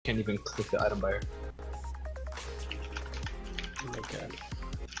Can't even click the item buyer. Oh my god.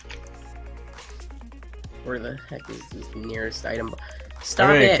 Where the heck is this nearest item? Stop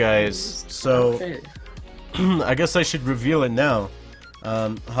it! Alright guys, so I guess I should reveal it now.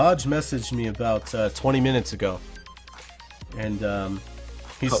 Hodge messaged me about 20 minutes ago. And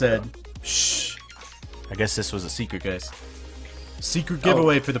he said, shh. I guess this was a secret, guys. Secret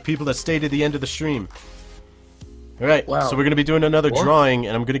giveaway for the people that stayed at the end of the stream. Alright, so we're going to be doing another drawing,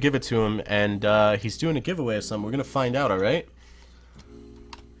 and I'm going to give it to him, and he's doing a giveaway of something. We're going to find out, alright?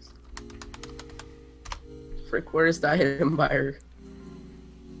 Frick, where's the item buyer?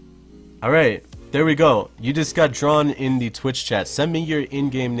 Alright, there we go. You just got drawn in the Twitch chat. Send me your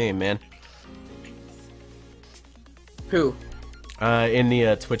in-game name, man. Who? In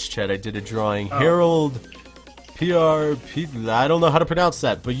the Twitch chat, I did a drawing. Harold PRP. I don't know how to pronounce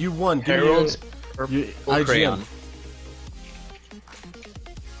that, but you won. Harold IGN.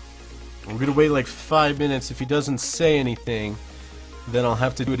 We're gonna wait like 5 minutes. If he doesn't say anything, then I'll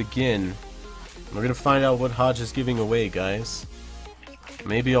have to do it again. We're gonna find out what Hodge is giving away, guys.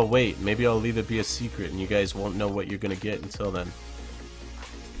 Maybe I'll wait. Maybe I'll leave it be a secret, and you guys won't know what you're gonna get until then.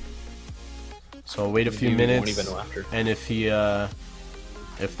 So I'll wait a few minutes, won't even know after. and if he,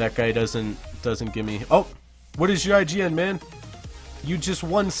 if that guy doesn't give me, oh, what is your IGN, man? You just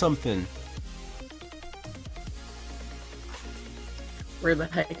won something. Where the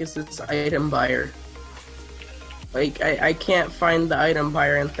heck is this item buyer? Like, I can't find the item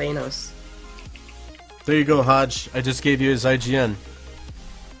buyer in Thanos. There you go, Hodge. I just gave you his IGN.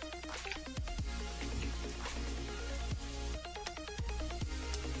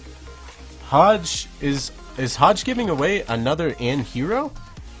 Hodge is Hodge giving away another hero?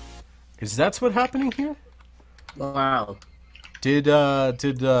 Is that what's happening here? Wow. Did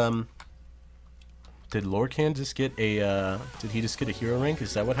Lorcan just get a did he just get a hero rank?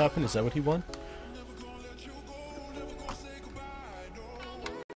 Is that what happened? Is that what he won?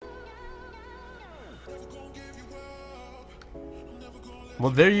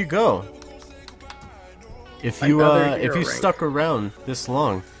 Well, there you go. If you stuck around this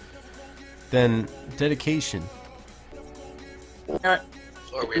long, then dedication.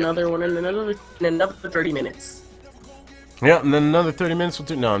 Another one in another 30 minutes. Yeah, and then another 30 minutes will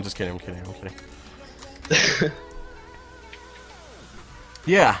do. No, I'm just kidding. I'm kidding.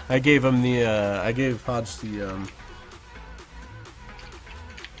 Yeah, I gave him the. I gave Hodge the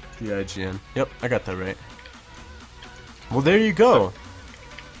IGN. Yep, I got that right. Well, there you go.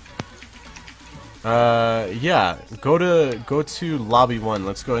 Yeah, go to lobby 1.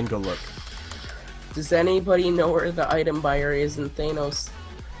 Let's go ahead and go look. Does anybody know where the item buyer is in Thanos?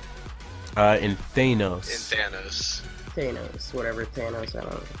 In Thanos. Thanos, whatever Thanos, I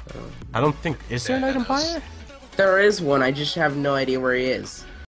don't know. I don't think, is there an item buyer? There is one, I just have no idea where he is.